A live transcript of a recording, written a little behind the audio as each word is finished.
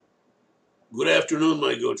Good afternoon,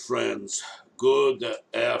 my good friends. Good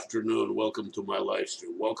afternoon. Welcome to my live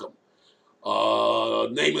stream. Welcome.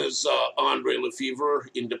 Name is Andre Lefevre,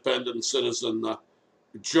 independent citizen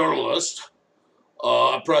journalist.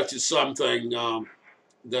 I practice something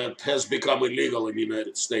that has become illegal in the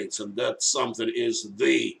United States, and that something is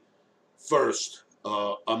the First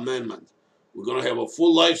Amendment. We're going to have a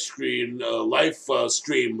full live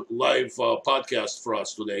podcast for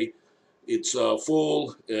us today. It's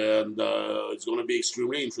full and it's going to be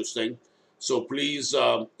extremely interesting. So please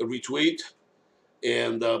retweet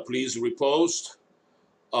and please repost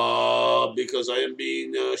because I am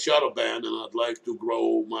being shadow banned and I'd like to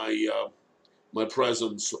grow my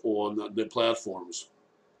presence on the platforms.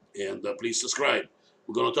 And please subscribe.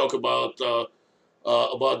 We're going to talk about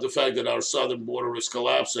the fact that our southern border is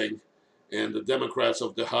collapsing, and the Democrats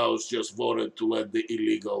of the House just voted to let the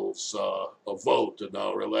illegals vote in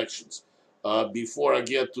our elections. Before I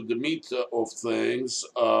get to the meat of things,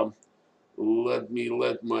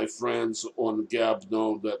 let my friends on Gab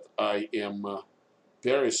know that I am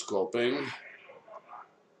periscoping.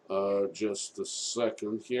 Just a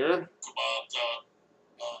second here.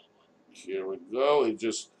 Here we go.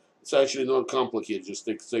 It's actually not complicated. Just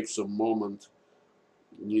takes a moment.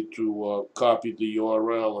 You need to copy the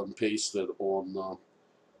URL and paste it on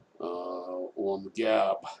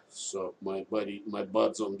Gab. So my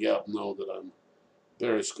buds on Gab know that I'm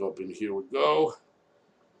periscoping. Here we go.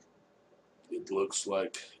 It looks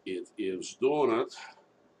like it is doing it.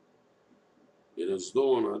 It is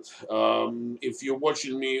doing it. If you're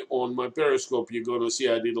watching me on my Periscope, you're going to see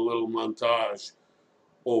I did a little montage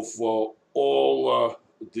of all of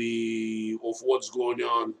what's going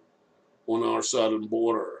on our southern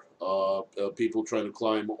border. People trying to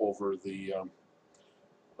climb over the.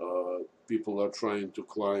 People are trying to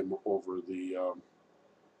climb over the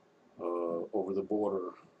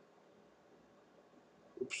border.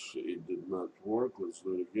 Oops, it did not work. Let's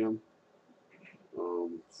do it again.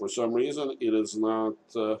 For some reason, it is not.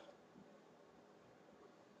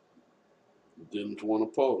 Didn't want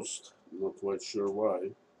to post. I'm not quite sure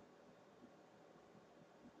why.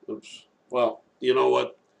 Oops. Well, you know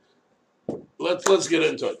what? Let's get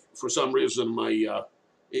into it. For some reason,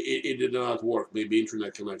 it did not work. Maybe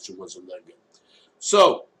internet connection wasn't that good.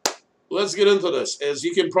 So let's get into this. As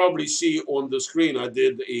you can probably see on the screen, I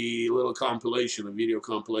did a little compilation, a video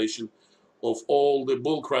compilation of all the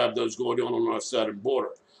bullcrap that's going on our southern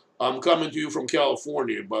border. I'm coming to you from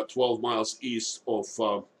California, about 12 miles east of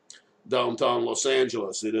downtown Los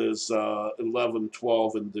Angeles. It is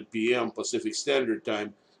 11:12 in the p.m. Pacific Standard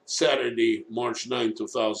Time, Saturday, March 9,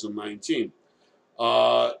 2019.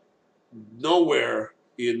 Nowhere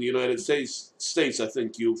in the United States, I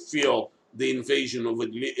think you feel the invasion of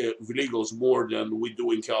illegals more than we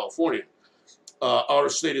do in California. Our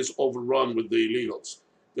state is overrun with the illegals.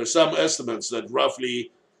 There's some estimates that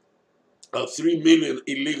roughly 3 million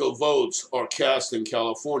illegal votes are cast in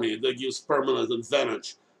California. That gives permanent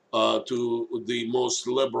advantage to the most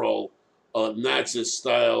liberal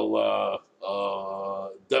Nazi-style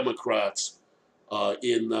Democrats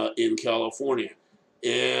in California.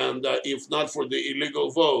 And if not for the illegal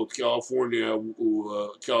vote, California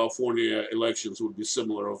elections would be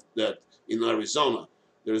similar of that in Arizona.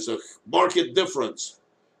 There's a market difference.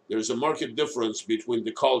 There's a market difference between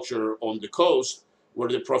the culture on the coast, where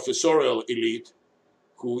the professorial elite,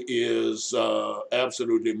 who is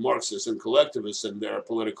absolutely Marxist and collectivist in their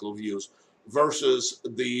political views, versus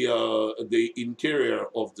the interior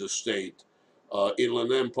of the state,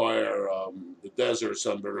 Inland Empire, the desert,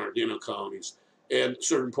 San Bernardino counties, and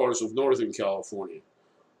certain parts of Northern California.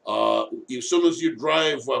 As soon as you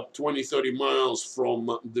drive up 20, 30 miles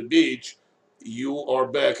from the beach, you are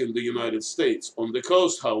back in the United States. On the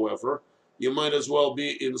coast, however, you might as well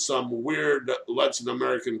be in some weird Latin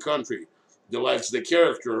American country that lacks the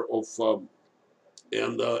character of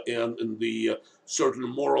and the certain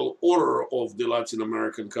moral order of the Latin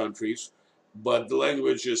American countries, but the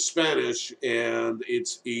language is Spanish and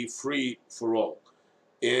it's a free for all.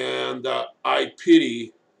 And I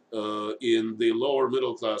pity in the lower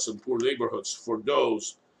middle class and poor neighborhoods for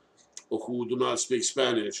those who do not speak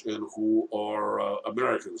Spanish and who are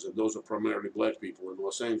Americans, and those are primarily black people in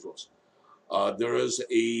Los Angeles. There is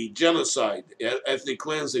a genocide, ethnic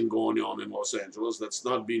cleansing going on in Los Angeles that's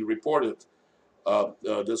not being reported.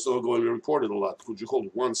 That's not going to be reported a lot. Could you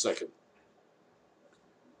hold 1 second?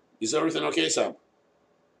 Is everything okay, Sam?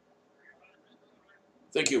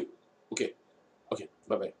 Thank you. Okay. Okay.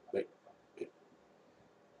 Bye-bye. Bye. Okay.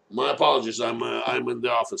 My apologies. I'm in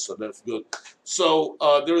the office, so that's good. So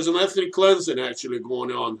there is an ethnic cleansing actually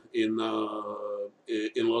going on in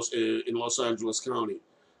Los Angeles County.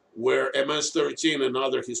 where MS-13 and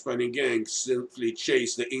other Hispanic gangs simply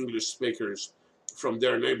chase the English speakers from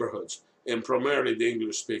their neighborhoods. And primarily the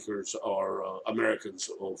English speakers are Americans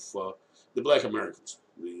of the black Americans,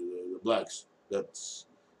 the blacks.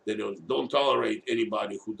 They don't tolerate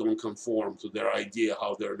anybody who don't conform to their idea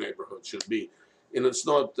how their neighborhood should be, and it's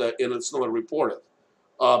not reported.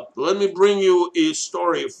 Let me bring you a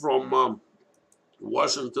story from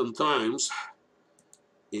Washington Times,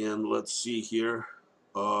 and let's see here.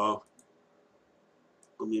 Let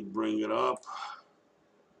me bring it up,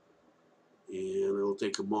 and it'll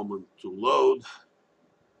take a moment to load. For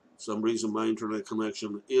some reason my internet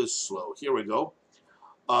connection is slow. Here we go.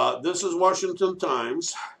 This is Washington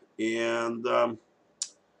Times, and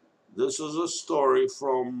this is a story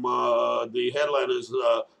from, the headline is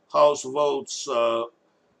House votes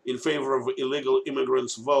in favor of illegal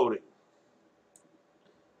immigrants voting.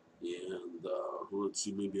 And let's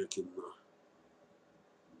see, maybe I can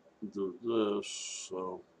do this.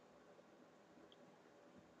 So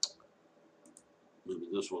maybe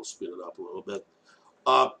this will speed it up a little bit.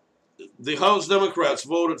 The House Democrats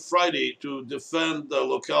voted Friday to defend the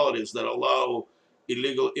localities that allow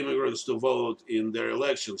illegal immigrants to vote in their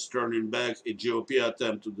elections, turning back a GOP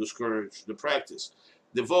attempt to discourage the practice.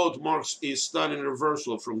 The vote marks a stunning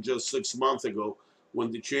reversal from just 6 months ago, when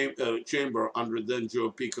the chamber, under then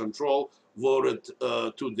GOP control, voted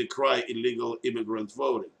to decry illegal immigrant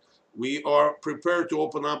voting. We are prepared to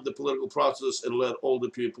open up the political process and let all the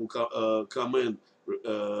people come in.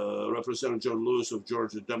 Representative John Lewis of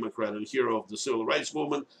Georgia, Democrat and hero of the civil rights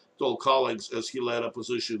movement, told colleagues as he led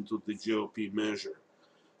opposition to the GOP measure.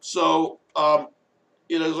 So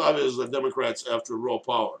it is obvious that Democrats after raw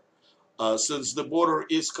power. Since the border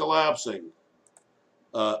is collapsing,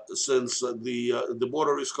 the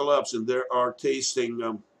border is collapsing, they are tasting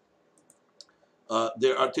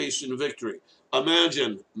victory.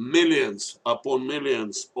 Imagine millions upon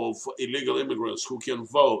millions of illegal immigrants who can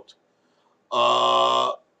vote.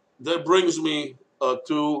 That brings me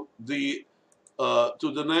to the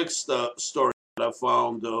next story that I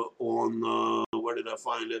found on where did I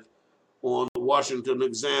find it? On the Washington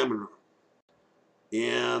Examiner,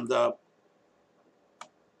 and the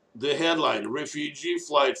headline: Refugee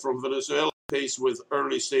flight from Venezuela faced with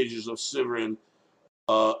early stages of Syrian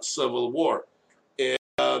civil war.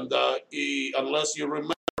 And unless you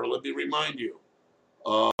remember, let me remind you,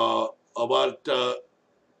 about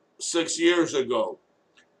 6 years ago,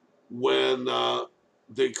 when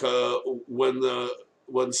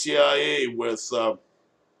CIA with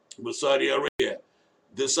Saudi Arabia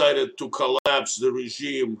decided to collapse the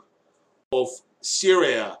regime of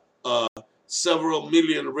Syria, several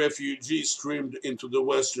million refugees streamed into the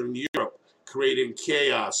Western Europe, creating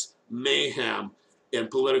chaos, mayhem,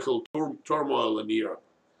 and political turmoil in Europe.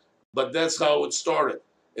 But that's how it started.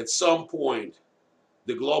 At some point,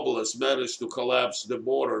 the globalists managed to collapse the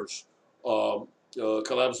borders of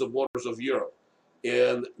Europe.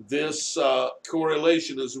 And this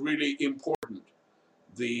correlation is really important.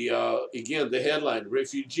 Again, the headline: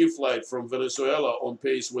 Refugee flight from Venezuela on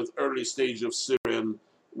pace with early stage of Syrian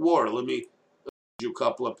war. Let me read you a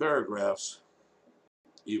couple of paragraphs,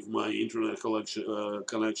 if my internet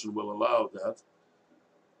connection will allow that.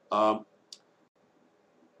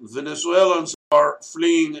 Venezuelans are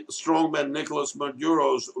fleeing strongman Nicolas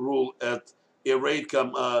Maduro's rule at a rate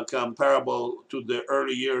comparable to the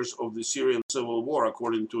early years of the Syrian civil war,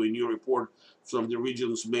 according to a new report from the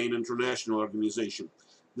region's main international organization.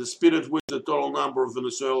 The speed at which the total number of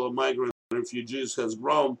Venezuelan migrants and refugees has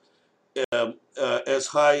grown as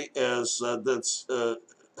high as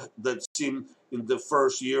that seemed in the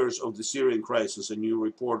first years of the Syrian crisis, a new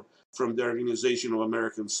report from the Organization of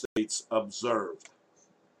American States observed.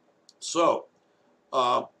 So,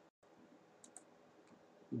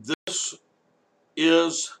 this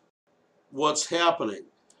is what's happening.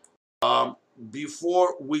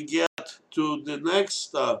 Before we get to the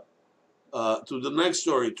next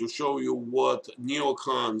story, to show you what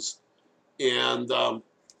neocons and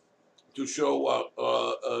to show what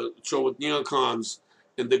neocons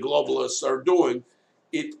and the globalists are doing,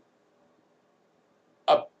 it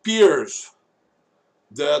appears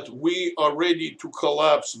that we are ready to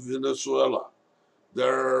collapse Venezuela.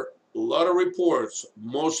 There are a lot of reports,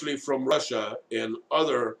 mostly from Russia and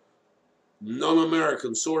other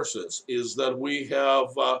non-American sources, is that we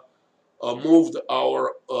have moved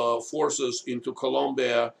our forces into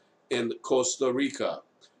Colombia and Costa Rica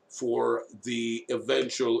for the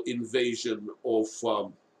eventual invasion of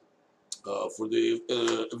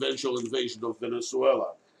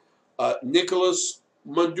Venezuela. Nicolas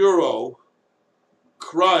Maduro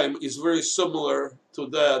crime is very similar to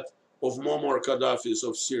that of Muammar Gaddafi's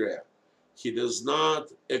of Syria. He does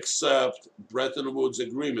not accept Bretton Woods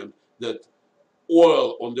agreement that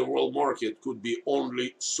oil on the world market could be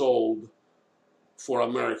only sold for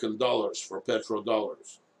American dollars, for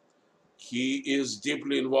petrodollars. He is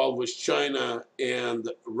deeply involved with China and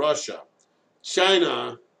Russia.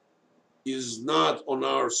 China is not on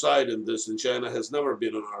our side in this, and China has never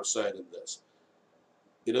been on our side in this.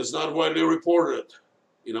 It is not widely reported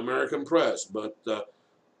in American press, but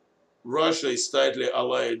Russia is tightly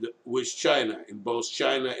allied with China, and both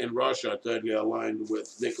China and Russia are tightly aligned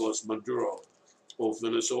with Nicolas Maduro of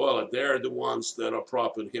Venezuela. They're the ones that are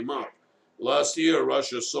propping him up. Last year,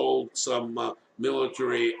 Russia sold some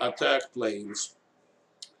military attack planes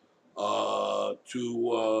to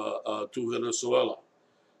Venezuela.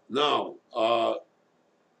 Now,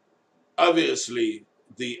 obviously,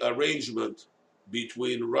 the arrangement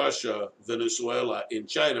between Russia, Venezuela, and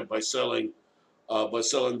China by selling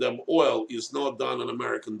them oil is not done in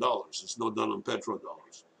American dollars. It's not done in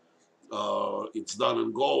petrodollars. It's done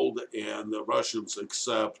in gold, and the Russians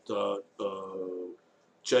accept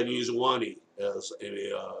Chinese yuan as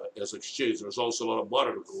exchange. There's also a lot of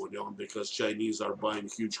barter going on because Chinese are buying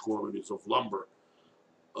huge quantities of lumber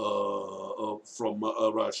from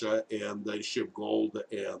Russia, and they ship gold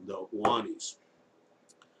and yuanis.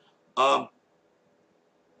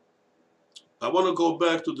 I want to go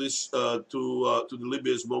back to this to the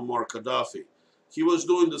Libya's Muammar Gaddafi. He was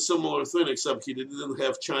doing the similar thing, except he didn't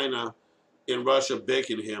have China and Russia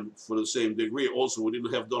backing him for the same degree. Also, we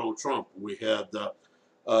didn't have Donald Trump. We had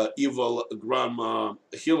evil grandma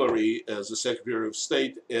Hillary as the Secretary of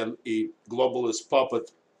State and a globalist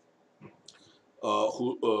puppet,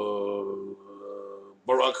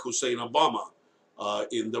 Barack Hussein Obama,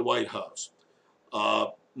 in the White House.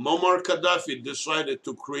 Muammar Gaddafi decided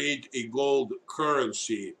to create a gold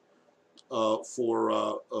currency for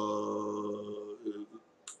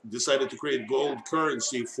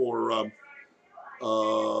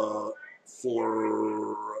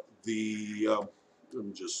the let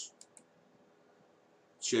me just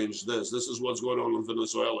change this. This is what's going on in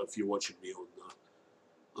Venezuela. If you're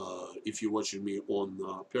watching me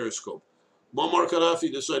on Periscope, Muammar Gaddafi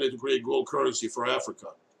decided to create gold currency for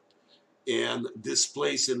Africa and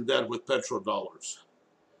displacing that with petrodollars.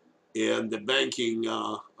 And the banking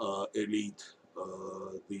elite,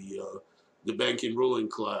 the banking ruling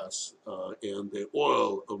class, and the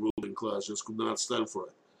oil ruling class just could not stand for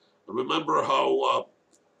it. Remember how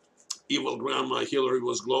evil grandma Hillary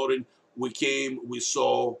was gloating? We came, we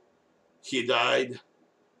saw, he died,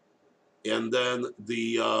 and then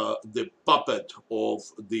the puppet of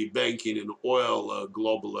the banking and oil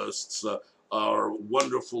globalists, our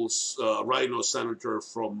wonderful rhino senator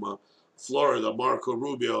from Florida, Marco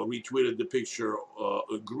Rubio, retweeted the picture,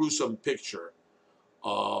 a gruesome picture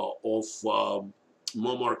of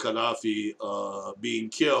Muammar Gaddafi being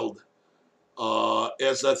killed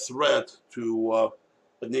as a threat to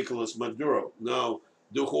Nicolas Maduro. Now,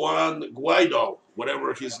 the Juan Guaido,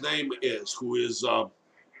 whatever his name is, who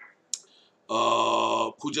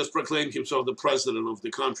just proclaimed himself the president of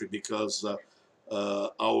the country because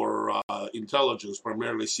our intelligence,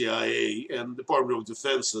 primarily CIA and Department of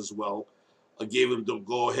Defense as well, gave him the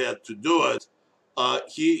go-ahead to do it.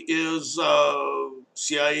 He is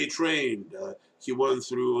CIA trained. He went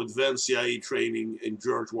through advanced CIA training in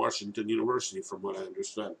George Washington University, from what I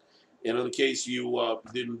understand. And in case you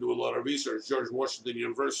didn't do a lot of research, George Washington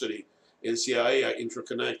University and CIA are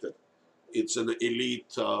interconnected. It's an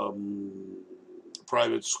elite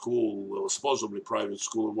private school, supposedly private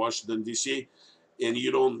school in Washington, D.C., and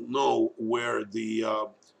you don't know where the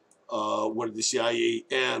CIA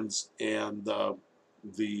ends and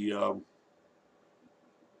the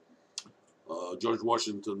George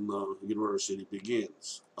Washington University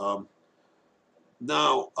begins.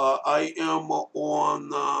 Now, I am on,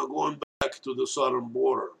 going back to the southern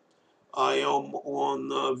border, I am on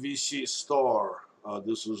VC Star.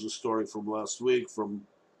 This is a story from last week from,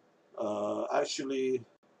 actually,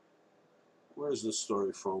 where's this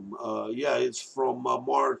story from? Yeah, it's from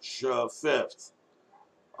March 5th.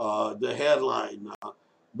 The headline,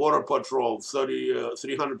 Border Patrol,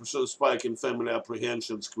 300% spike in family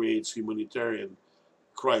apprehensions creates humanitarian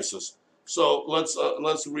crisis. So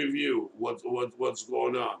let's review what's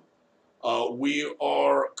going on. We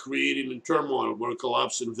are creating a turmoil. We're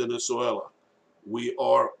collapsing Venezuela. We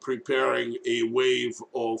are preparing a wave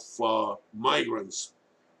of migrants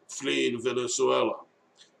fleeing Venezuela.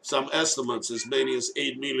 Some estimates, as many as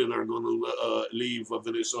 8 million are going to leave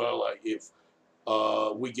Venezuela if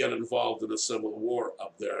we get involved in a civil war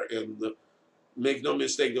up there. And make no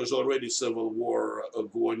mistake, there's already civil war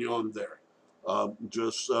going on there.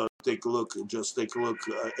 Just take a look. Just take a look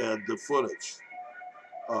at the footage.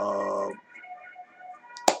 Uh,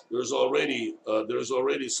 there's already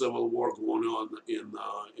civil war going on in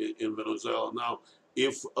Venezuela now.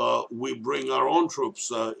 If we bring our own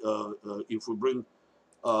troops, if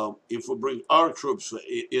we bring our troops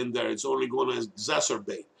in there, it's only going to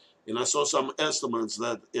exacerbate. And I saw some estimates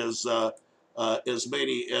that as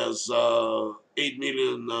many as 8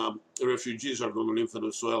 million refugees are going to leave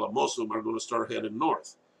Venezuela. Most of them are going to start heading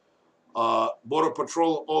north. Border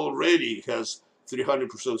Patrol already has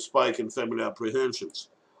 300% spike in family apprehensions.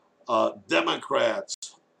 Democrats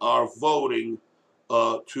are voting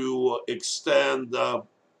to extend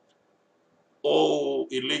all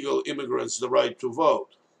illegal immigrants the right to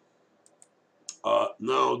vote.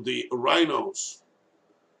 Now the rhinos,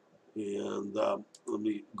 and let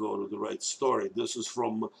me go to the right story. This is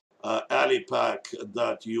from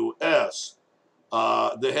alipac.us.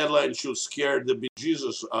 The headline should scare the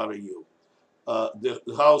bejesus out of you. The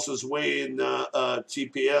House is weighing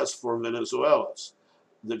TPS for Venezuelans.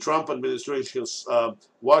 The Trump administration's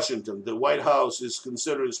Washington, the White House is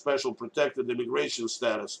considering special protected immigration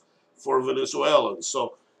status for Venezuelans.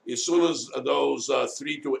 So as soon as those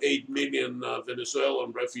 3 to 8 million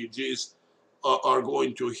Venezuelan refugees are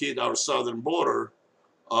going to hit our southern border,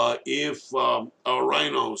 if our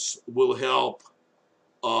rhinos will help,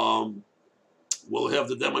 will have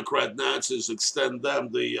the Democrat Nazis extend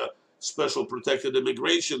them the special protected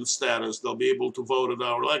immigration status, they'll be able to vote in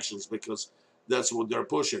our elections because that's what they're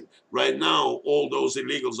pushing. Right now, all those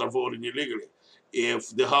illegals are voting illegally. If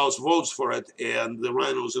the House votes for it and the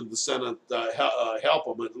rhinos in the Senate help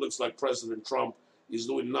them, it looks like President Trump is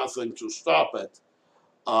doing nothing to stop it.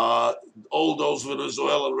 All those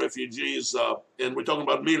Venezuelan refugees, and we're talking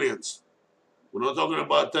about millions. We're not talking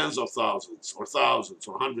about tens of thousands or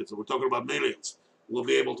hundreds. We're talking about millions will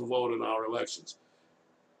be able to vote in our elections.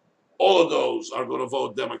 All of those are going to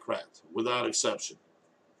vote Democrat without exception.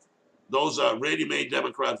 Those are ready-made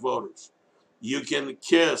Democrat voters. You can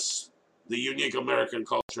kiss the unique American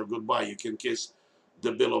culture goodbye. You can kiss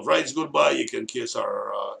the Bill of Rights goodbye. You can kiss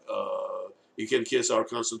our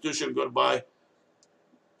Constitution goodbye.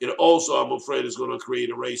 It also, I'm afraid, is going to create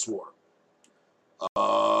a race war.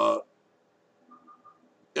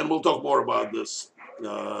 And we'll talk more about this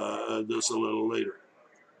a little later.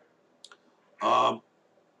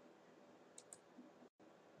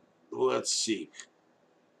 Let's see.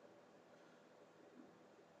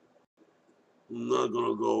 I'm not going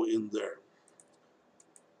to go in there.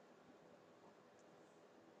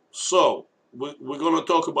 So we're going to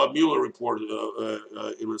talk about Mueller report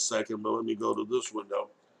in a second, but let me go to this window.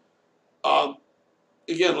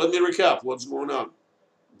 Again, let me recap what's going on.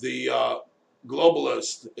 The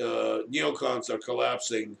globalist neocons are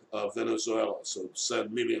collapsing Venezuela, so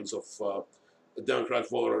send millions of Democrat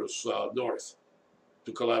voters north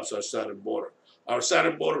to collapse our southern border. Our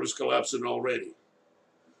southern border is collapsing already.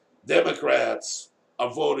 Democrats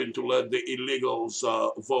are voting to let the illegals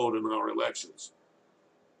vote in our elections.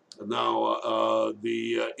 Now,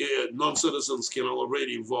 the non-citizens can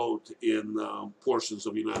already vote in portions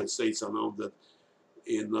of the United States. I know that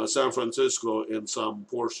in San Francisco and some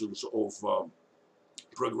portions of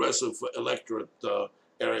progressive electorate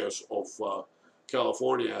areas of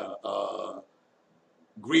California,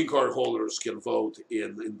 green card holders can vote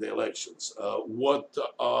in the elections. What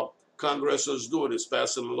Congress is doing is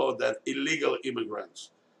passing a law that illegal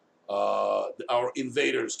immigrants, our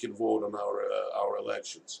invaders, can vote on our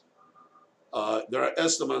elections. There are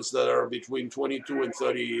estimates that are between 22 and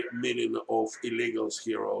 30 million of illegals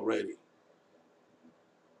here already.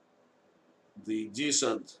 The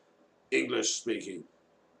decent English-speaking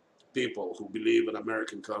people who believe in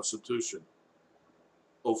American Constitution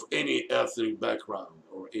of any ethnic background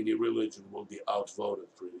or any religion will be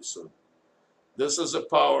outvoted pretty soon. This is a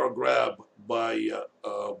power grab by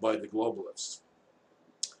the globalists.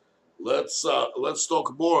 Let's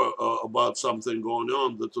talk more about something going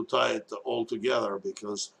on to tie it all together,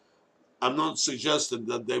 because I'm not suggesting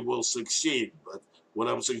that they will succeed, but what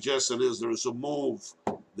I'm suggesting is there's a move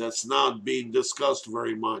that's not being discussed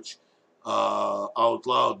very much out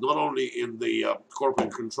loud, not only in the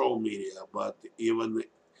corporate control media, but even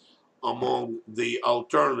among the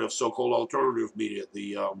alternative, so-called alternative media,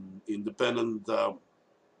 the independent.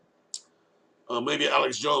 Maybe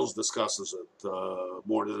Alex Jones discusses it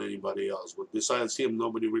more than anybody else, but besides him,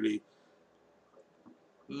 nobody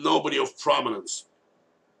of prominence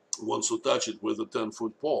wants to touch it with a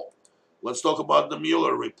 10-foot pole. Let's talk about the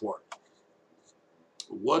Mueller report.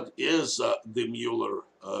 What is the Mueller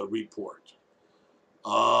report?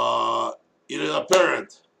 It is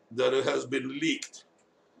apparent that it has been leaked.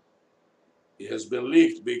 It has been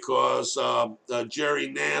leaked because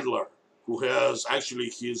Jerry Nadler, who has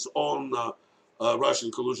actually his own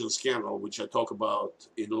Russian collusion scandal, which I talk about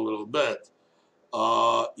in a little bit,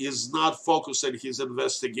 is not focusing his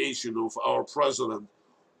investigation of our president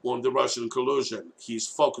on the Russian collusion. He's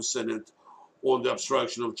focusing it on the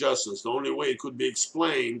obstruction of justice. The only way it could be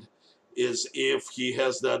explained is if he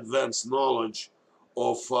has the advanced knowledge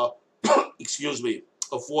of, excuse me,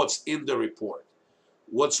 of what's in the report.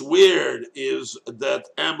 What's weird is that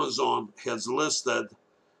Amazon has listed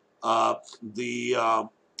the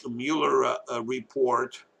Mueller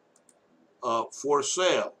report for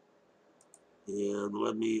sale. And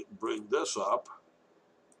let me bring this up.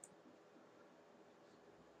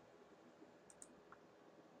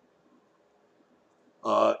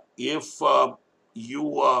 If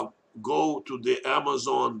you go to the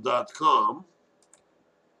Amazon.com,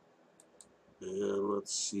 and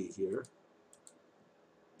let's see here,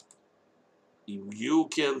 you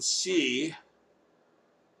can see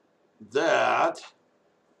that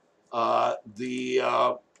the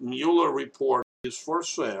Mueller report is for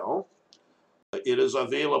sale. It is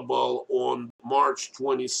available on March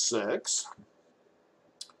 26.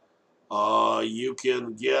 You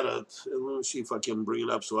can get it. Let me see if I can bring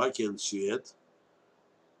it up so I can see it.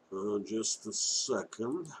 Just a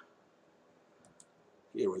second.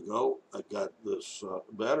 Here we go. I got this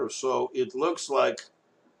better. So it looks like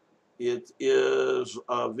it is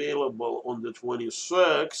available on the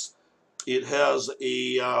 26th. It has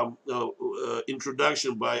a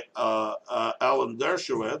introduction by Alan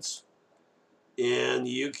Dershowitz, and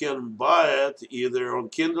you can buy it either on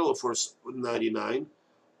Kindle for $99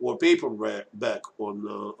 or paperback on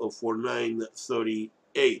for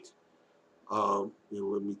 $9.38.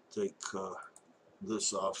 Let me take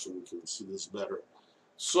this off so we can see this better.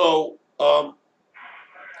 So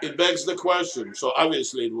it begs the question. So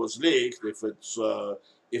obviously it was leaked. If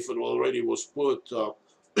it already was put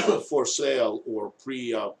for sale or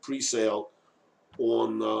pre-sale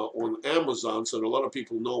on Amazon, so a lot of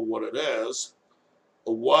people know what it is.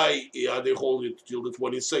 Why are they holding it till the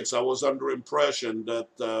 26th? I was under impression that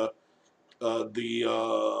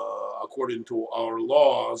according to our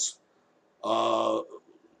laws,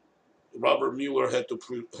 Robert Mueller has to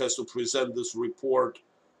present this report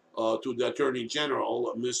to the Attorney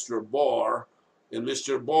General, Mr. Barr, and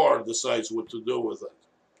Mr. Barr decides what to do with it.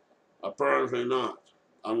 Apparently not,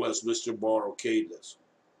 unless Mr. Barr okayed this.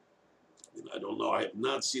 And I don't know. I have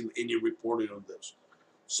not seen any reporting on this.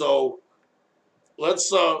 So let's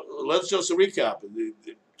just recap.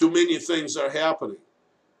 Too many things are happening.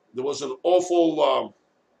 There was an awful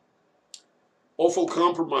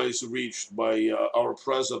compromise reached by our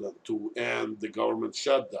president to end the government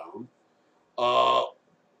shutdown.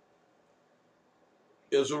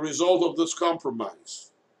 As a result of this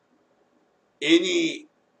compromise, any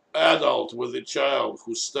adult with a child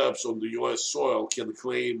who steps on the U.S. soil can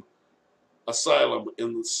claim asylum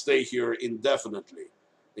and stay here indefinitely,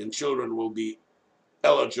 and children will be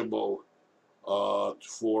eligible for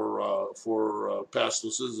pass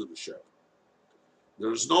to citizenship.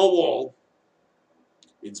 There's no wall.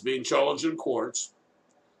 It's being challenged in courts.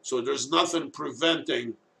 So there's nothing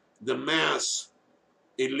preventing the mass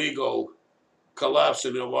illegal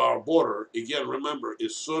collapsing of our border. Again, remember,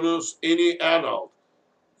 as soon as any adult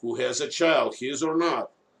who has a child, his or not,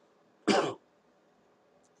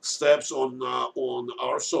 steps on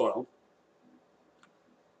our soil,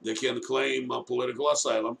 they can claim political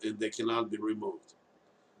asylum and they cannot be removed.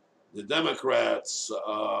 The Democrats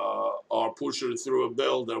are pushing through a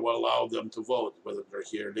bill that will allow them to vote, whether they're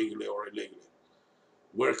here legally or illegally.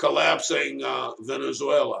 We're collapsing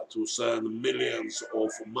Venezuela to send millions of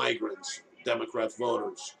migrants, Democrat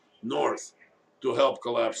voters, north to help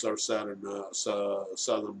collapse our southern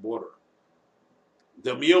border.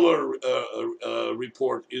 The Mueller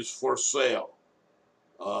report is for sale.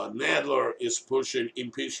 Nadler is pushing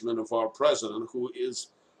impeachment of our president, who is,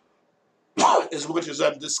 as much as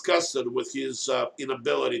I'm disgusted with his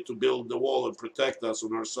inability to build the wall and protect us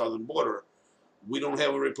on our southern border, we don't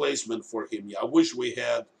have a replacement for him yet. I wish we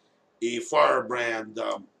had a firebrand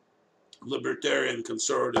libertarian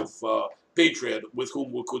conservative patriot with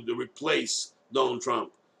whom we could replace Donald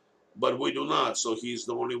Trump, but we do not, so he's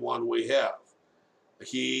the only one we have.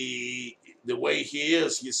 The way he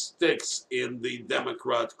is, he sticks in the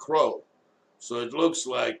Democrat crow. So it looks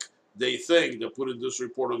like they think they're putting this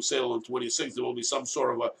report on sale on 26th. There will be some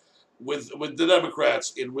sort of a, with the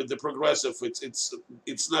Democrats and with the progressive,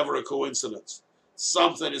 it's never a coincidence.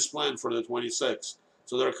 Something is planned for the 26th.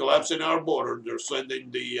 So they're collapsing our border. They're sending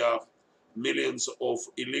the millions of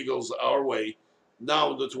illegals our way.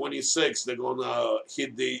 Now on the 26th, they're gonna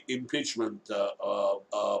hit the impeachment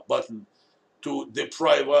button to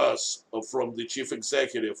deprive us from the chief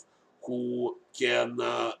executive who can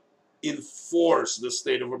enforce the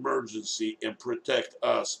state of emergency and protect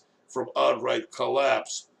us from outright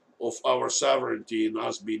collapse of our sovereignty and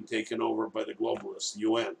us being taken over by the globalist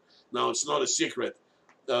UN. Now, it's not a secret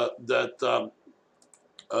that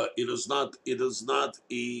it is not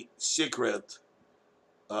a secret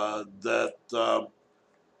that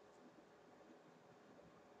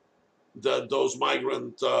those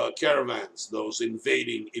migrant caravans, those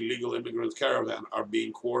invading illegal immigrant caravan, are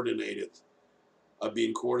being coordinated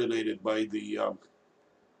by the UN.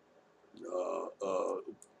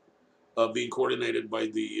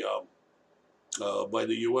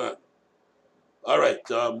 All right,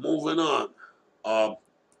 moving on.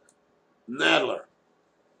 Nadler,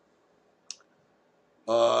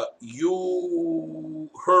 you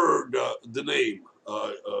heard the name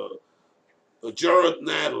Jerry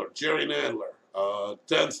Nadler,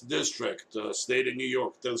 10th District, State of New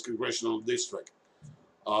York, 10th Congressional District.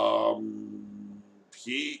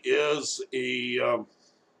 He is a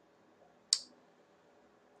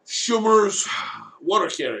Schumer's water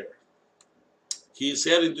carrier. He's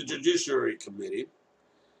heading the Judiciary Committee,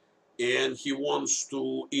 and he wants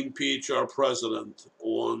to impeach our president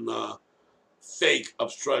on fake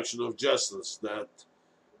obstruction of justice, that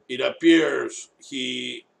it appears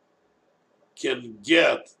he can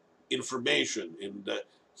get information and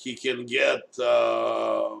he can get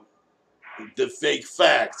the fake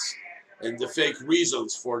facts and the fake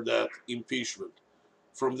reasons for that impeachment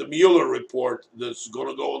from the Mueller report that's going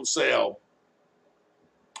to go on sale,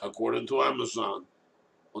 according to Amazon,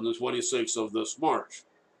 on the 26th of this March.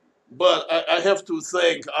 But I have to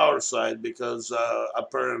thank our side, because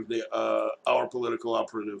apparently our political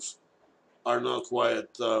operatives are not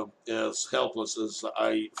quite as helpless as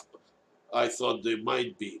I thought they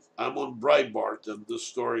might be. I'm on Breitbart, and this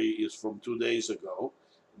story is from 2 days ago.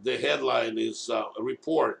 The headline is a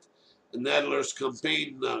report. Nadler's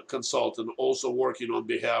campaign consultant also working on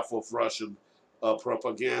behalf of Russian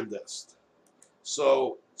propagandists.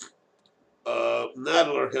 So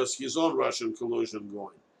Nadler has his own Russian collusion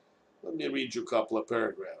going. Let me read you a couple of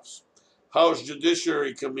paragraphs. House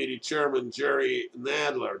Judiciary Committee Chairman Jerry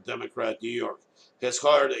Nadler, Democrat, New York, has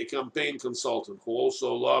hired a campaign consultant who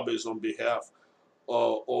also lobbies on behalf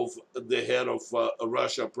of the head of a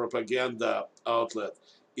Russia propaganda outlet,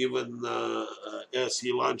 even as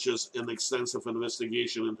he launches an extensive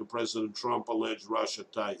investigation into President Trump's alleged Russia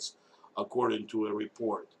ties, according to a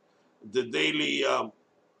report. The Daily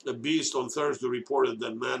Beast on Thursday reported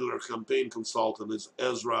that Nadler campaign consultant is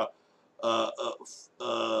Ezra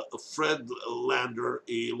Friedlander,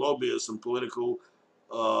 a lobbyist and political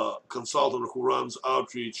consultant who runs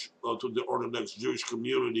outreach to the Orthodox Jewish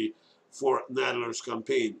community for Nadler's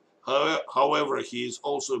campaign. However, he is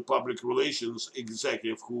also a public relations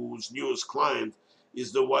executive whose newest client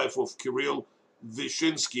is the wife of Kirill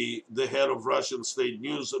Vyshinsky, the head of Russian state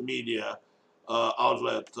news media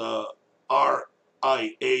outlet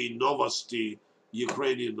RIA Novosti,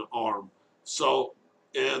 Ukrainian arm. So,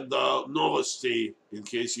 and Novosti, in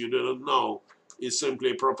case you didn't know, is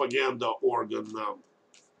simply a propaganda organ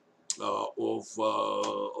of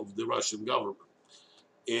the Russian government.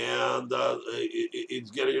 And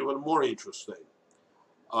it's getting even more interesting.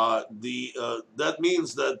 That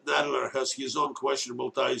means that Nadler has his own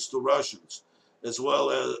questionable ties to Russians, as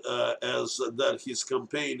well as that his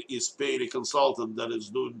campaign is paying a consultant that is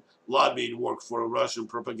doing lobbying work for a Russian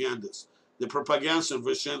propagandist. The propagandist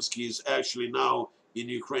Vyshinsky is actually now in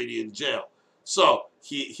Ukrainian jail. So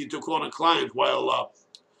he took on a client while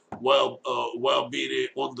being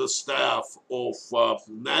on the staff of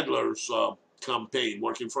Nadler's campaign,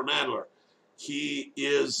 working for Nadler. He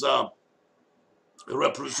is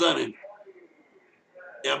representing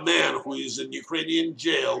a man who is in Ukrainian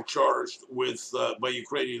jail, charged with by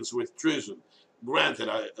Ukrainians with treason. Granted,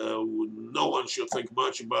 no one should think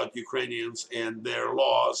much about Ukrainians and their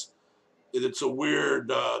laws. It's a weird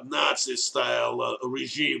Nazi-style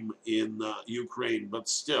regime in Ukraine, but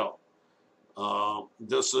still,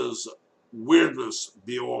 this is weirdness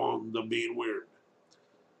beyond being weird.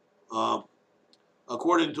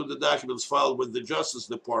 According to the documents filed with the Justice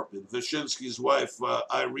Department, Vyshinsky's wife,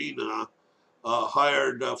 Irina,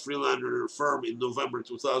 hired a Freelander firm in November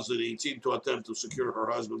 2018 to attempt to secure her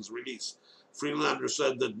husband's release. Freelander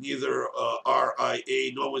said that neither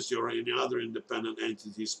RIA, Novosti, or any other independent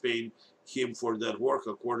entities paid him for that work,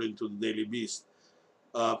 according to the Daily Beast.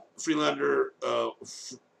 Freelander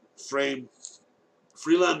framed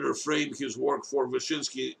his work for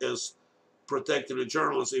Vyshinsky as protecting a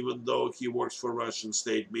journalist even though he works for Russian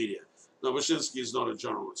state media. Now, Wyszynski is not a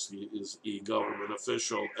journalist. He is a government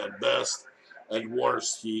official at best. At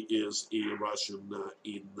worst, he is a Russian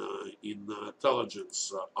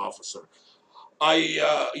intelligence officer.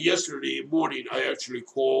 Yesterday morning, I actually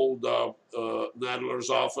called Nadler's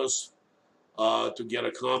office to get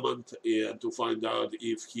a comment and to find out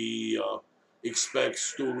if he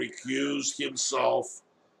expects to recuse himself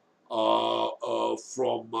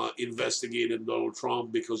from investigating Donald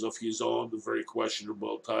Trump because of his own very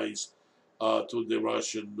questionable ties to the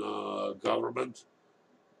Russian government.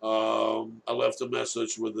 I left a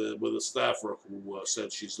message with a staffer who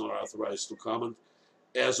said she's not authorized to comment.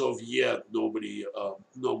 As of yet, nobody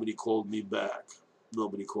called me back.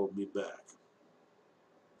 Nobody called me back.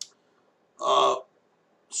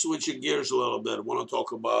 Switching gears a little bit, I want to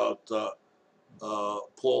talk about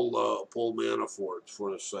Paul Manafort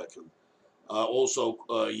for a second. Also,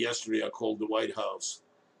 yesterday I called the White House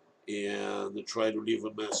and tried to leave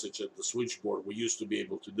a message at the switchboard. We used to be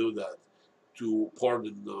able to do that, to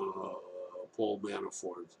pardon Paul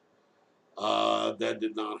Manafort. That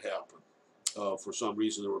did not happen. For some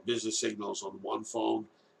reason, there were busy signals on one phone,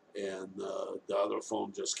 and the other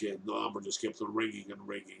phone the number just kept on ringing and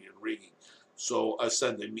ringing and ringing. So I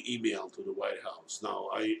sent an email to the White House. Now,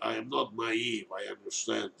 I am not naive. I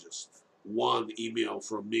understand just one email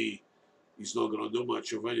from me is not going to do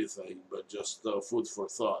much of anything, but just food for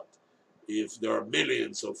thought. If there are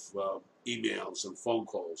millions of emails and phone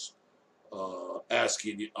calls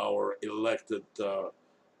asking our elected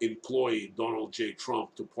employee, Donald J.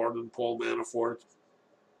 Trump, to pardon Paul Manafort,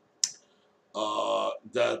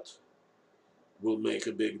 that will make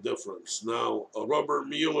a big difference. Now, Robert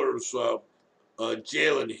Mueller's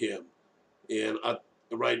jailing him, and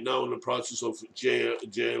right now in the process of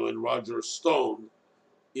jailing Roger Stone,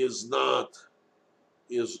 is not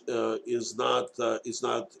a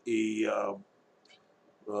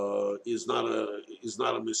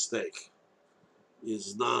mistake.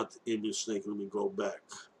 Is not a mistake. Let me go back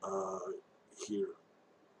here.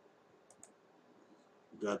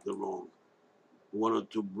 Got the wrong. Wanted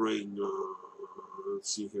to bring.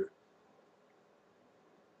 Let's see here.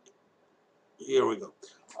 Here we go.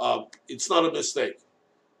 It's not a mistake.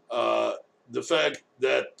 The fact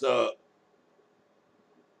that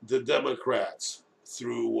the Democrats,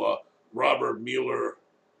 through Robert Mueller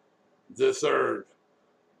III,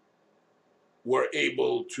 were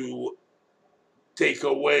able to take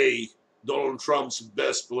away Donald Trump's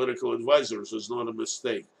best political advisors is not a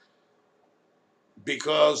mistake.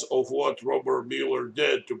 Because of what Robert Mueller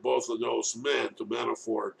did to both of those men, to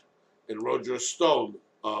Manafort and Roger Stone,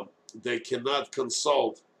 they cannot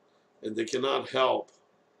consult and they cannot help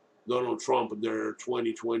Donald Trump in their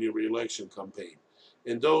 2020 re-election campaign.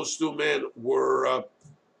 And those two men were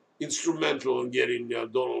instrumental in getting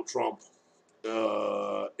Donald Trump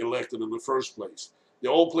elected in the first place. They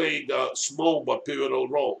all played small but pivotal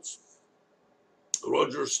roles.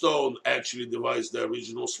 Roger Stone actually devised the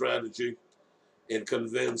original strategy and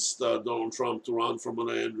convinced Donald Trump to run, from what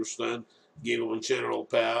I understand, gave him a general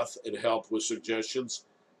path and helped with suggestions.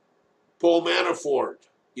 Paul Manafort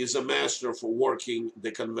is a master for working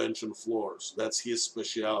the convention floors. That's his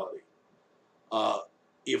specialty.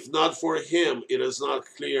 If not for him, it is not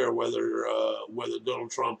clear whether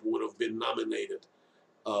Donald Trump would have been nominated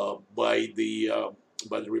by the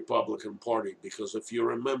Republican Party. Because if you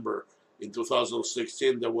remember, in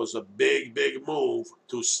 2016, there was a big move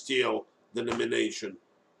to steal the nomination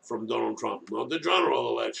from Donald Trump. Not the general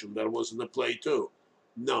election, that was in the play too.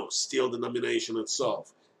 No, steal the nomination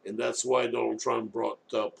itself. And that's why Donald Trump brought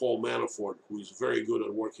Paul Manafort, who is very good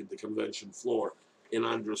at working the convention floor and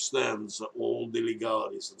understands all the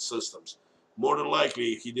legalities and systems. More than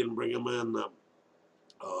likely, if he didn't bring him in,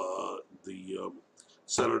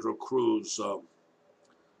 Senator Cruz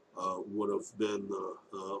would have been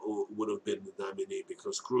the nominee,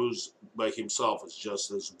 because Cruz by himself is just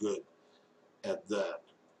as good at that.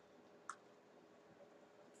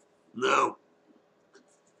 Now,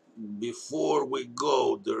 before we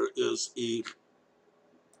go, there is a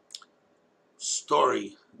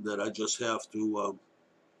story that I just have to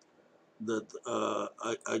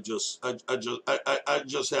I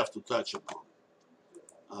just have to touch upon.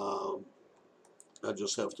 I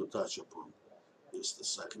just have to touch upon. Just a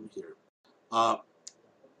second here.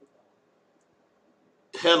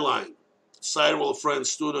 Headline: Sidwell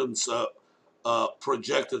Friends students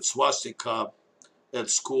projected swastika at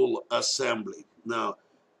school assembly. Now,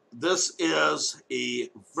 this is a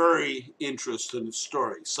very interesting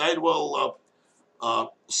story. Sidwell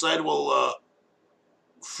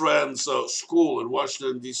Friends School in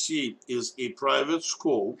Washington, D.C. is a private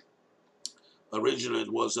school Originally,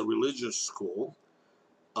 it was a religious school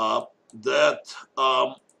that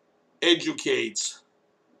educates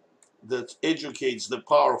the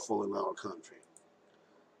powerful in our country.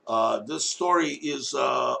 This story is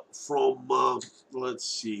from let's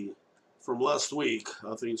see, from last week.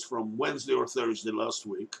 I think it's from Wednesday or Thursday last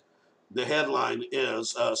week. The headline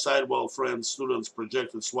is Sidwell Friends students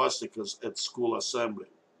projected swastikas at school assembly.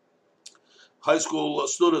 High school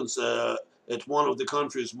students at one of the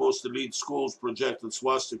country's most elite schools projected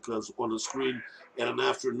swastikas on a screen at an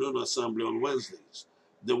afternoon assembly on Wednesdays.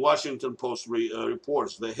 The Washington Post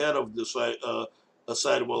reports the head of the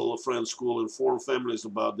Sidwell Friends School informed families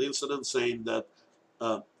about the incident, saying that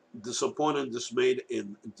disappointed, dismayed,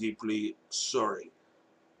 and deeply sorry.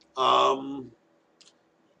 I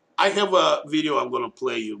have a video I'm going to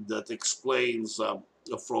play you that explains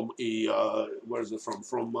from where is it from?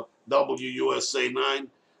 From WUSA 9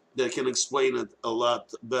 that can explain it a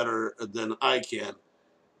lot better than I can.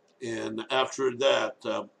 And after that,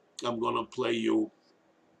 I'm going to play you.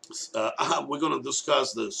 We're going to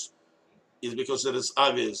discuss this is because it is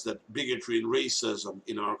obvious that bigotry and racism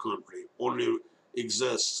in our country only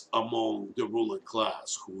exists among the ruling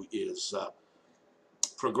class, who is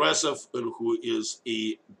progressive and who is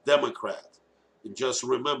a Democrat. And just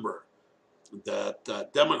remember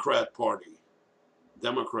that Democrat Party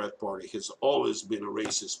has always been a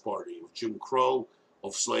racist party of Jim Crow,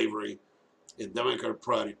 of slavery, and Democrat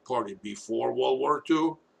Party before World War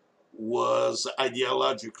II was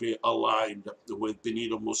ideologically aligned with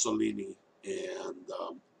Benito Mussolini and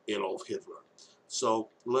Adolf Hitler. So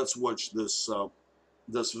let's watch this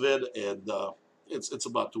vid, and it's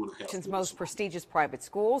about 2.5 minutes. Most prestigious private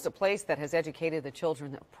schools, a place that has educated the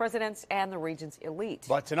children of presidents and the region's elite.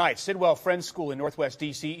 But tonight, Sidwell Friends School in Northwest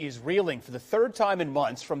D.C. is reeling for the third time in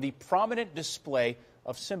months from the prominent display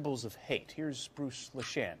of symbols of hate. Here's Bruce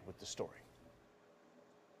Leshan with the story.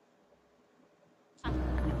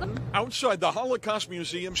 Outside the Holocaust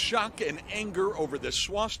Museum, shock and anger over the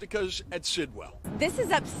swastikas at Sidwell. This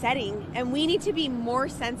is upsetting, and we need to be more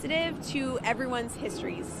sensitive to everyone's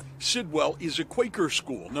histories. Sidwell is a Quaker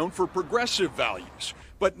school known for progressive values,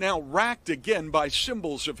 but now racked again by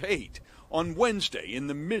symbols of hate. On Wednesday, in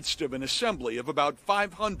the midst of an assembly of about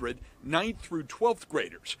 500 9th through 12th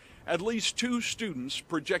graders, at least 2 students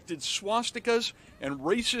projected swastikas and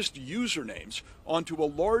racist usernames onto a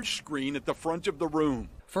large screen at the front of the room.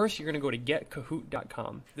 First, you're going to go to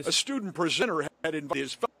getkahoot.com. A student presenter had invited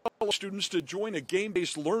his fellow students to join a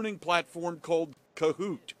game-based learning platform called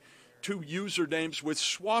Kahoot. 2 usernames with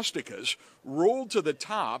swastikas rolled to the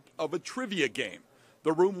top of a trivia game.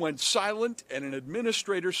 The room went silent, and an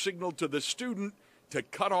administrator signaled to the student to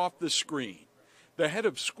cut off the screen. The head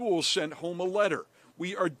of school sent home a letter.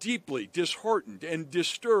 We are deeply disheartened and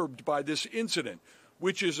disturbed by this incident,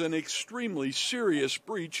 which is an extremely serious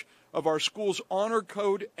breach of our school's honor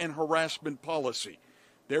code and harassment policy.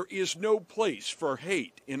 There is no place for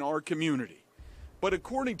hate in our community. But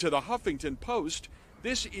according to the Huffington Post,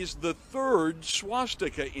 this is the 3rd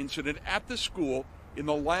swastika incident at the school in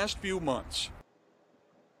the last few months.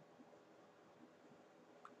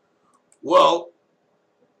 Well,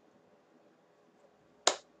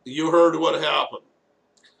 you heard what happened.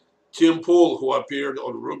 Tim Pool, who appeared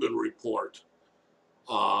on Rubin Report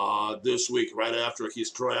this week, right after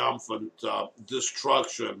his triumphant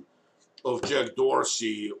destruction of Jack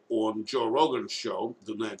Dorsey on Joe Rogan's show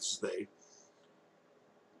the next day,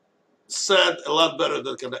 said a lot better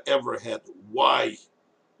than could ever had why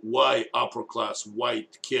upper-class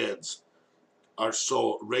white kids are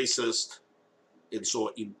so racist and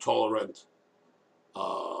so intolerant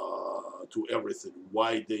to everything,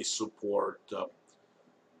 why they support,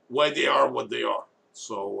 why they are what they are.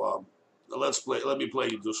 So let me play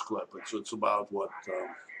you this clip. It's about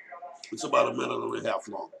it's about 1.5 minutes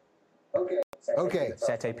long. Okay.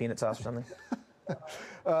 Satay peanut sauce or something?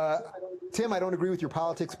 Tim, I don't agree with your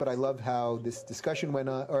politics, but I love how this discussion went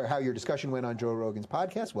on, or how your discussion went on Joe Rogan's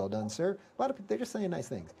podcast. Well done, sir. A lot of people, they're just saying nice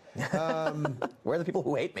things. Where are the people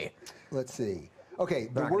who hate me? Let's see. Okay,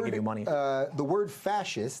 the word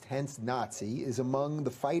fascist, hence Nazi, is among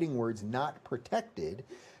the fighting words not protected.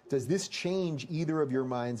 Does this change either of your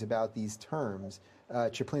minds about these terms,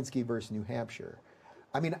 Chaplinsky versus New Hampshire?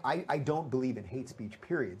 I mean, I don't believe in hate speech,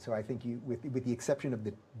 period. So I think you, with the exception of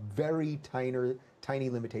the very tiny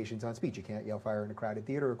limitations on speech, you can't yell fire in a crowded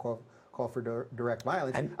theater or call for direct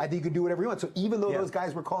violence. And I think you can do whatever you want. So even though those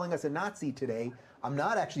guys were calling us a Nazi today, I'm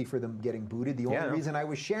not actually for them getting booted. The only reason I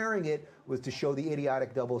was sharing it was to show the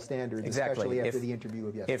idiotic double standards, especially after the interview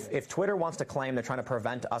of yesterday. If Twitter wants to claim they're trying to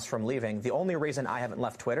prevent us from leaving, the only reason I haven't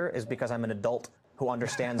left Twitter is because I'm an adult who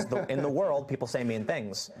understands in the world people say mean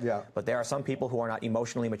things. Yeah. But there are some people who are not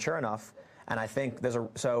emotionally mature enough. And I think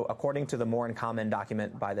so according to the More in Common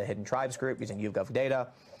document by the Hidden Tribes Group using YouGov data,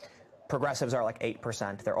 progressives are like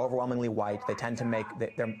 8%. They're overwhelmingly white. They tend to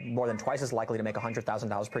they're more than twice as likely to make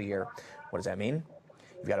 $100,000 per year. What does that mean?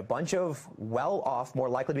 You've got a bunch of well-off, more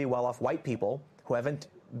likely to be well-off white people who haven't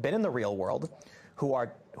been in the real world, who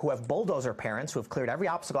have bulldozer parents who have cleared every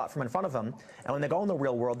obstacle out from in front of them, and when they go in the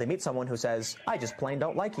real world, they meet someone who says, I just plain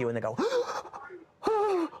don't like you, and they go,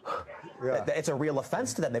 yeah. It's a real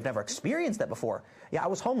offense to them. They've never experienced that before. Yeah, I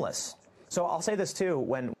was homeless. So I'll say this too,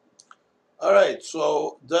 All right,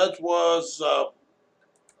 so that was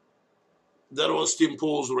Tim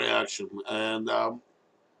Pool's reaction, and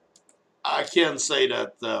I can't say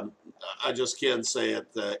that, I just can't say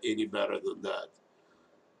it any better than that.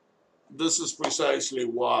 This is precisely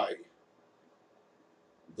why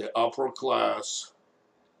the upper class,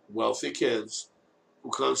 wealthy kids, who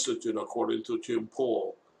constitute, according to Tim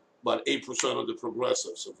Pool, about 8% of the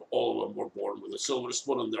progressives, of all of them were born with a silver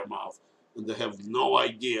spoon in their mouth, and they have no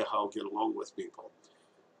idea how to get along with people.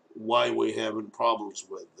 Why we're having problems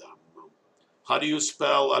with them. How do you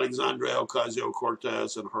spell Alexandria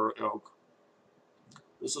Ocasio-Cortez and her ilk?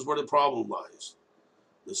 This is where the problem lies.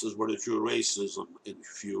 This is where the true racism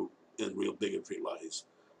and real bigotry lies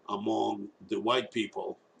among the white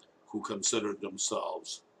people who consider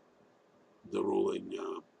themselves the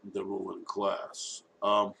ruling class.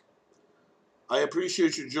 I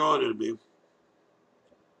appreciate you joining me.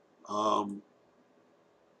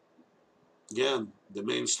 Again, the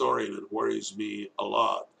main story, and it worries me a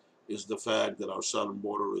lot, is the fact that our southern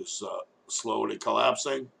border is slowly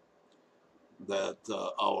collapsing, that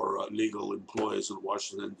our legal employees in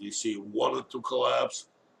Washington, D.C. wanted to collapse,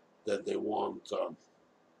 that they want to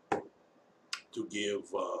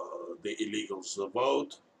give the illegals a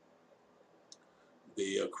vote.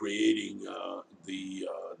 They are creating a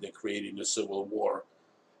civil war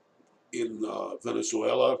in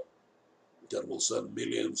Venezuela that will send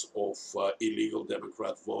millions of illegal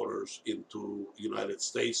Democrat voters into the United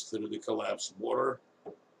States through the collapsed border.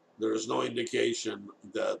 There is no indication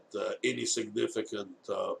that any significant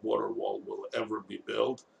border wall will ever be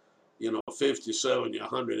built. 50, 70,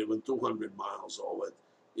 100, even 200 miles of it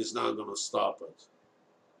is not going to stop it.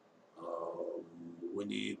 We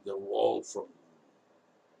need the wall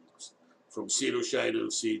from sea to shining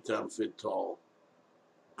sea, 10 feet tall.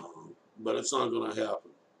 But it's not going to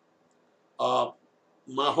happen.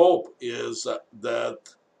 My hope is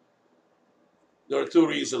that there are two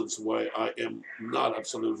reasons why I am not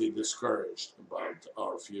absolutely discouraged about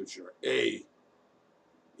our future. A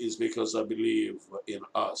is because I believe in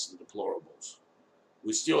us, the deplorables.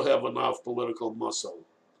 We still have enough political muscle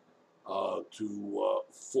to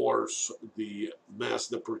force the mass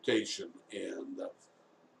deportation and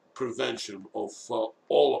prevention of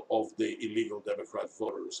all of the illegal Democrat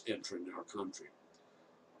voters entering our country.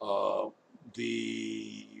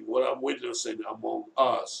 What I'm witnessing among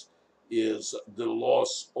us is the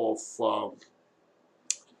loss of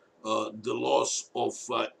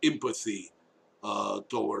empathy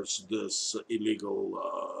towards this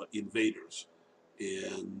illegal invaders,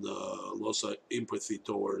 and loss of empathy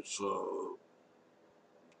towards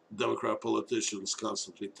Democrat politicians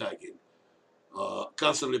constantly tagging,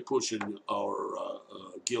 constantly pushing our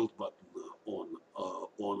guilt button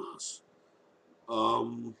on us.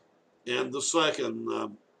 And the second,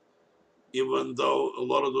 even though a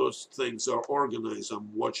lot of those things are organized, I'm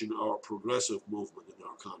watching our progressive movement in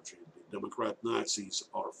our country. The Democrat Nazis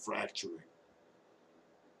are fracturing.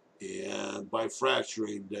 And by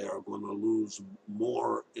fracturing, they are going to lose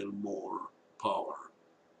more and more power.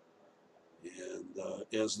 And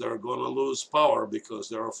as they're going to lose power because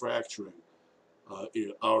they are fracturing,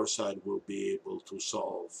 our side will be able to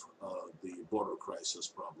solve the border crisis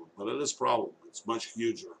problem. But it is a problem. It's much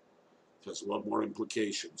huger. It has a lot more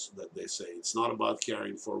implications that they say. It's not about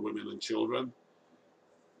caring for women and children.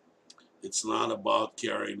 It's not about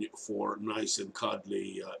caring for nice and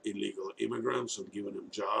cuddly illegal immigrants and giving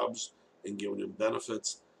them jobs and giving them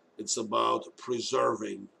benefits. It's about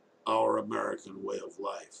preserving our American way of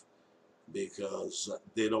life, because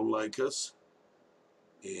they don't like us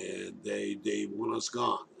and they want us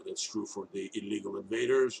gone. And it's true for the illegal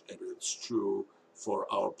invaders, and it's true for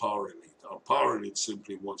our power elite. Our power elite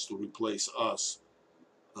simply wants to replace us,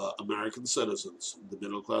 American citizens, the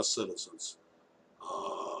middle-class citizens,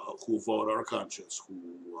 who vote our conscience,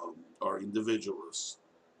 who are individualists,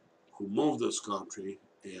 who move this country,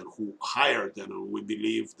 and who hired them. And we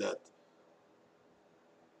believe that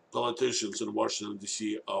politicians in Washington,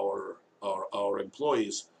 D.C., our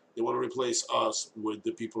employees, they want to replace us with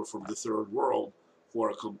the people from the third world who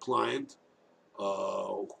are compliant,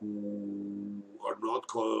 who are not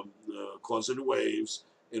causing waves,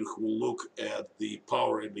 and who look at the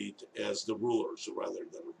power elite as the rulers rather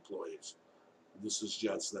than employees. This is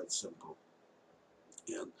just that simple.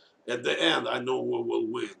 And at the end, I know we will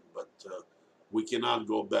win, but we cannot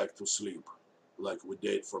go back to sleep like we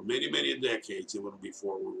did for many, many decades, even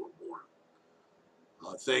before we were born.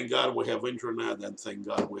 Thank God we have internet, and thank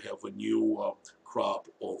God we have a new crop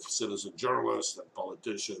of citizen journalists and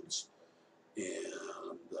politicians and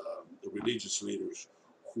religious leaders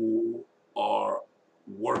who are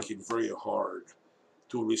working very hard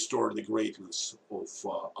to restore the greatness of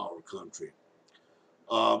our country.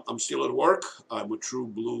 I'm still at work. I'm a true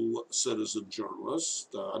blue citizen journalist.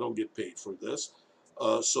 I don't get paid for this.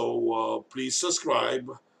 So please subscribe,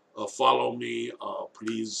 follow me,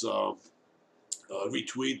 please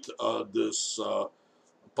retweet this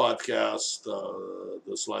podcast,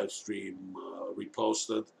 this live stream, repost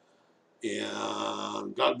it.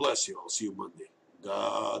 And God bless you. I'll see you Monday.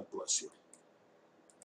 God bless you.